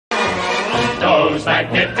those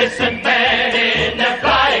magnificent men in their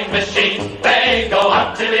flying machine. They go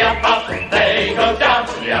up to the up, up, they go down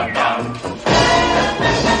to the up, down.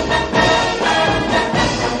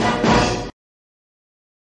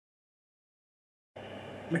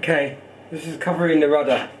 Okay, this is covering the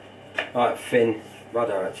rudder, right, fin,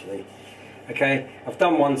 rudder actually. Okay, I've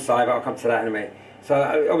done one side, but I'll come to that in a minute.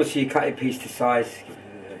 So obviously you cut your piece to size,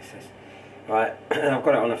 right, and I've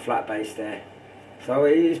got it on a flat base there. So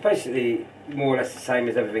it's basically more or less the same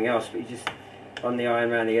as everything else, but you just run the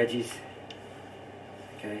iron around the edges.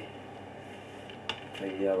 Okay, so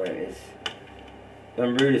you know where it is.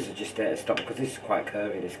 Then rulers are just there to stop, because this is quite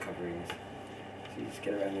curvy, this covering is. So you just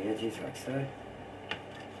get around the edges like so.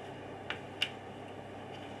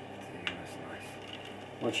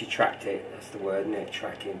 Once you tracked it, that's the word, isn't it?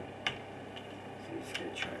 Tracking. So you just get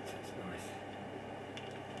it tracked, that's nice.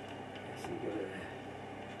 So you got it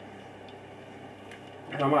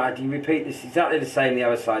there. And I might add, you repeat this exactly the same the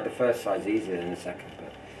other side. The first side's easier than the second,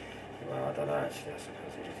 but well, I don't know actually, I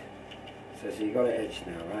suppose it is. So you got it edged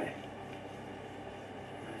now, right?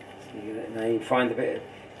 So you get it, now you find a bit of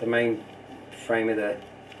the main frame of the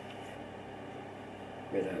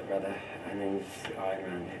rudder, and then you just iron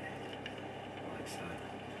around it. Like so.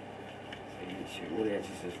 So all the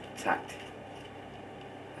edges are tacked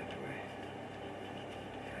everywhere.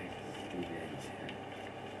 Okay, do the ends here.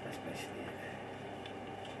 That's basically it.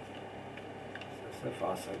 So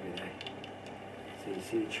far so good, eh? So you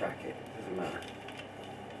see the track, it doesn't matter.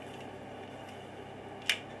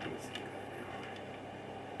 Let's see that now.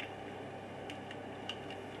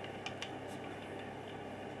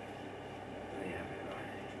 There you have it,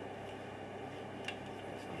 right?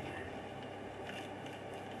 It's on there.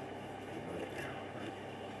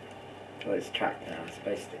 Well, it's tracked now, it's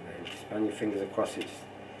basically there. Just run your fingers across it just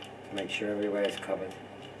to make sure everywhere is covered.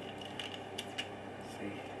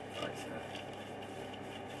 See, like so.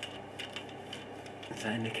 Is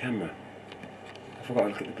that in the camera? I forgot to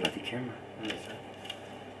look at the bloody camera. Where is that?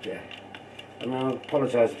 Yeah. And I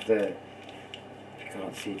apologise if you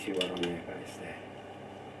can't see too well on there, but it's there.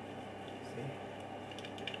 See?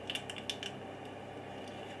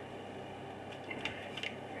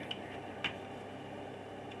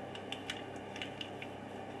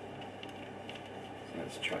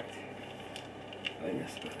 That's tracked. I think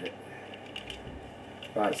that's about it.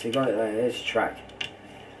 Right, so you got it there, there's your track.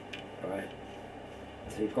 Alright.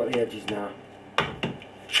 So you've got the edges now.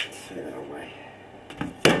 Let's turn it that way.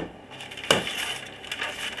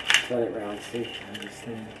 Turn it round, see?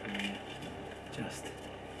 Just.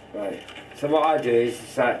 Right. So what I do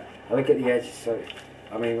is I look at the edges, so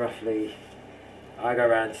I mean roughly I go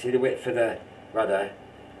around, see the width for the rudder,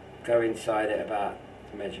 go inside it about,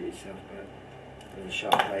 measure yourself, but with a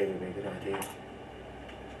sharp blade would be a good idea.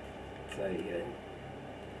 So you get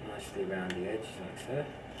nicely around the edge like so.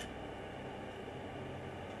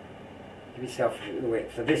 Give yourself the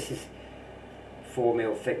width. So this is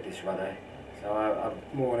 4mm thick, this rudder. So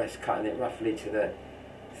I'm more or less cutting it roughly to the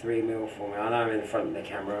 3mm, 4mm. I know I'm in front of the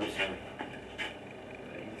camera, I'm sorry.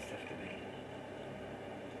 But you just have to be.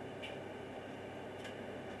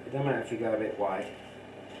 It doesn't matter if you go a bit wide,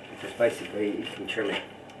 because basically you can trim it.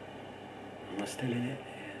 Am I still in it?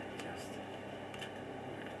 Yeah, just.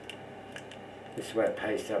 This is where it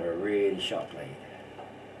pays to have a really sharp blade.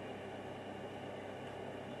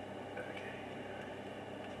 Okay.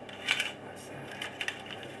 That's that.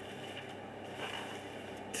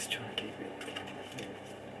 Just trying to keep it.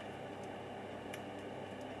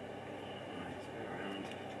 Right, so around.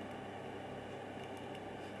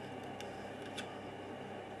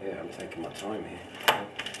 Yeah, I'm taking my time here.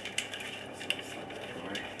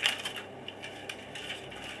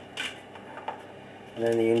 And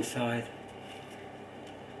then the inside.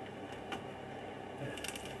 Yeah.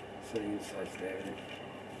 So the inside's there, isn't it?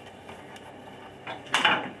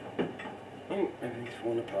 Oh, everything's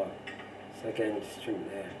fallen apart. So again, just trim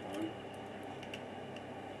there. One.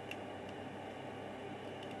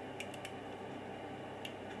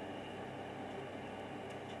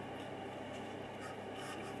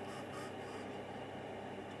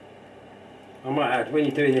 I might add, when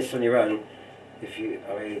you're doing this on your own, if you,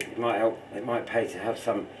 I mean, it might help, it might pay to have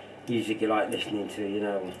some music you like listening to, you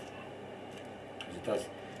know, because it does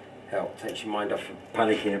help, takes your mind off of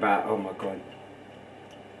panicking about, oh my god.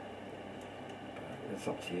 But it's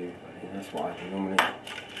up to you, but, you know, that's what I do normally.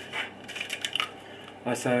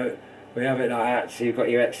 Right, so we have it like that, so you've got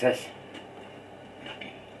your excess.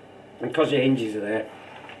 And because your hinges are there,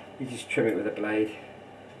 you just trim it with a blade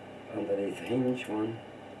underneath the hinge, 1,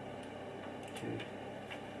 2.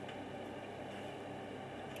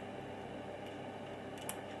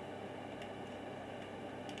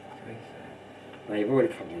 Okay, so Now you've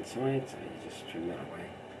already covered inside, so you just trim that away.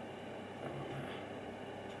 That one there.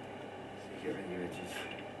 So you get rid of your edges.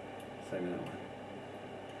 Same with that one.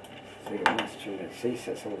 So you've got a nice trim there. See,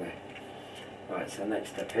 so it's all there. Right, so the next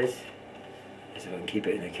step is if I can keep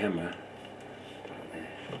it in the camera, right there,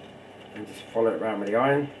 and just follow it around with the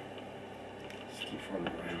iron. Just keep following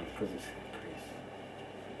it around because it's a crease.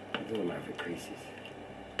 It doesn't matter if it creases.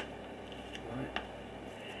 Right.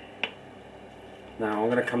 Now I'm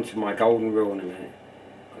going to come to my golden rule in a minute,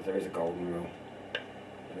 because there is a golden rule,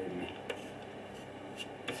 believe me.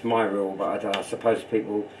 It's my rule, but I suppose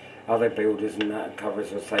people, other builders and that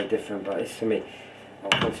covers will say different, but it's for me.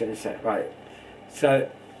 I'll come to it in a sec. Right, so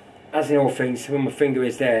as in all things, when my finger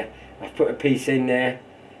is there, I've put a piece in there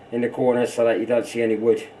in the corner so that you don't see any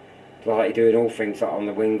wood, like you do in all things, like on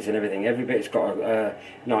the wings and everything. Every bit's got a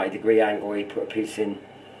 90-degree angle. You put a piece in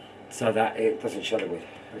so that it doesn't show the wood.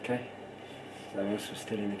 Okay. So else we're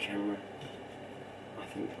still in the camera. I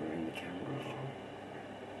think we're in the camera.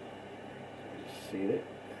 See it?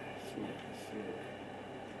 See it?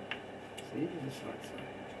 See the side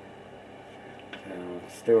side.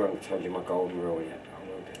 Still haven't told you my golden rule yet. I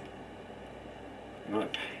will do.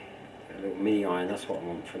 Right, a little mini iron. That's what I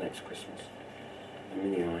want for next Christmas. A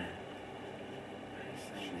mini iron.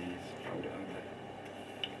 Same there. Hold it over.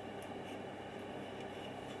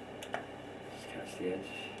 Just catch the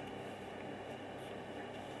edge.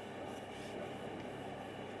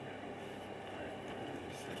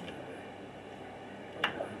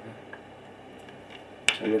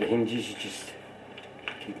 And with the hinges, you just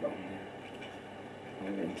keep it on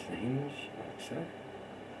there. Move it into the hinge, like so.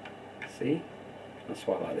 See? That's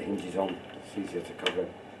why I like the hinges on. It's easier to cover.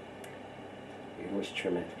 You can always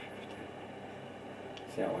trim it.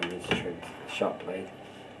 See, that one needs trimmed. Sharp blade.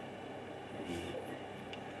 And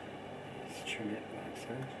just trim it like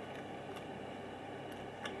so.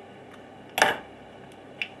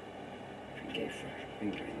 You can get your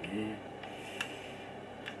finger in there.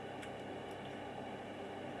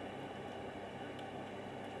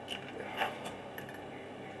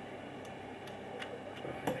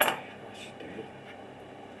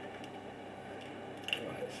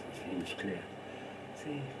 Clear.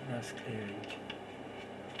 See, nice clear hinge.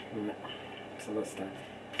 Right. So that's that.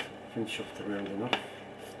 Finish off the rounding off.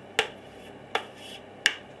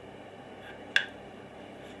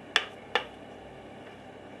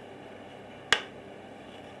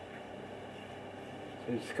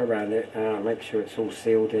 So just go around it and make sure it's all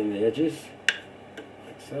sealed in the edges,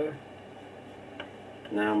 like so.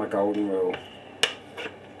 Now my golden rule.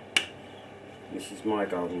 This is my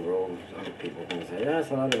golden rule. Other people are going to say, yeah, it's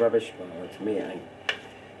a lot of rubbish, but to me it ain't.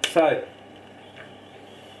 So,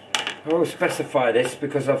 I will specify this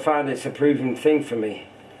because I found it's a proven thing for me.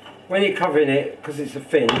 When you're covering it, because it's a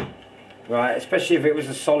fin, right, especially if it was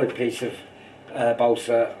a solid piece of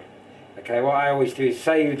balsa, okay, what I always do is,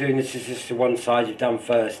 say you're doing this is just to one side you've done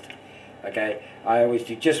first, okay, I always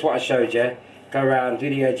do just what I showed you, go around, do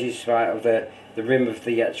the edges, right, of the rim of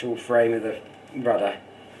the actual frame of the rudder,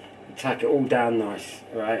 tack it all down nice,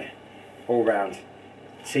 right, all round,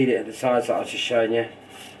 seat it at the sides that I was just showing you,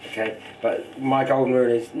 okay, but my golden rule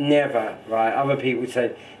is never, right, other people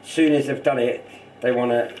say as soon as they've done it they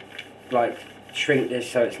want to like shrink this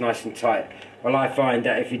so it's nice and tight. Well, I find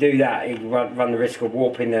that if you do that you run the risk of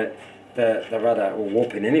warping the rudder, or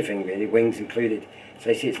warping anything really, wings included.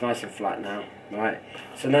 So you see it's nice and flat now, right,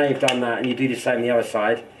 so now you've done that and you do the same the other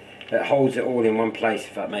side, it holds it all in one place,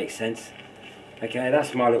 if that makes sense. Okay,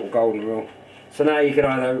 that's my little golden rule. So now you can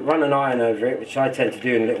either run an iron over it, which I tend to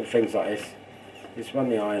do in little things like this. Just run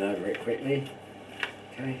the iron over it quickly.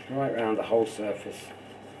 Okay, right around the whole surface.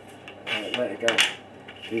 Right, let it go.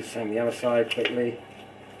 Do the same the other side quickly.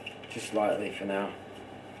 Just lightly for now.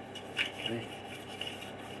 Okay.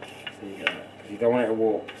 So you go. Because you don't want it to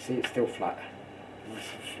warp. See, it's still flat. Nice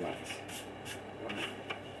and flat. Right.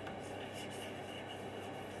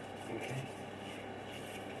 Okay.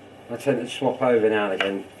 I tend to swap over now and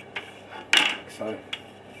again, like so,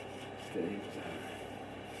 and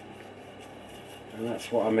that's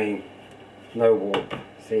what I mean, no warp,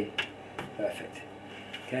 see, perfect,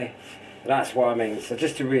 okay, that's what I mean. So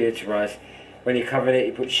just to reiterate, when you're covering it,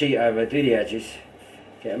 you put sheet over, do the edges,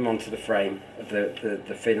 get them onto the frame of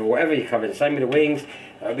the fin, or whatever you're covering. Same with the wings,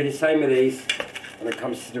 it'll be the same with these, when it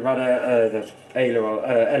comes to the rudder, the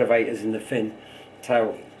elevators and the fin,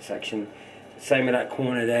 tail section. Same with that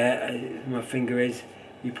corner there, my finger is,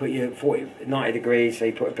 you put your 90 degrees, so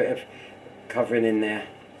you put a bit of covering in there,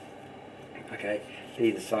 okay,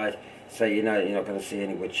 either side, so you know that you're not going to see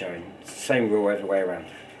any wood showing. It's the same rule every way around,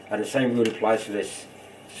 and the same rule applies for this.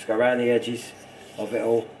 Just go around the edges of it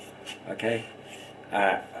all, okay,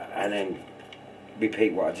 and then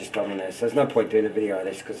repeat what I just done on there. So there's no point doing a video of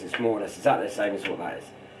this because it's more or less exactly the same as what that is.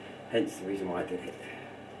 Hence the reason why I did it.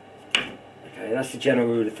 Okay, that's the general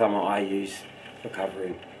rule of thumb that I use for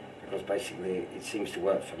covering, because basically it seems to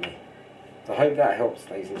work for me. So I hope that helps,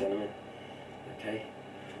 ladies and gentlemen. Okay,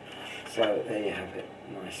 so there you have it.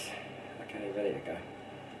 Nice. Okay, ready to go.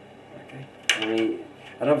 Okay,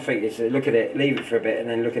 I don't think it's look at it, leave it for a bit, and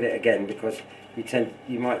then look at it again, because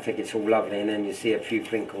you might think it's all lovely, and then you see a few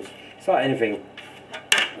crinkles. It's like anything,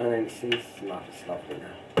 and then see it's lovely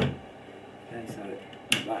now. Okay, so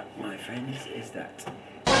that, my friends, is that.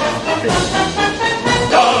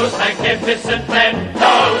 Those magnificent men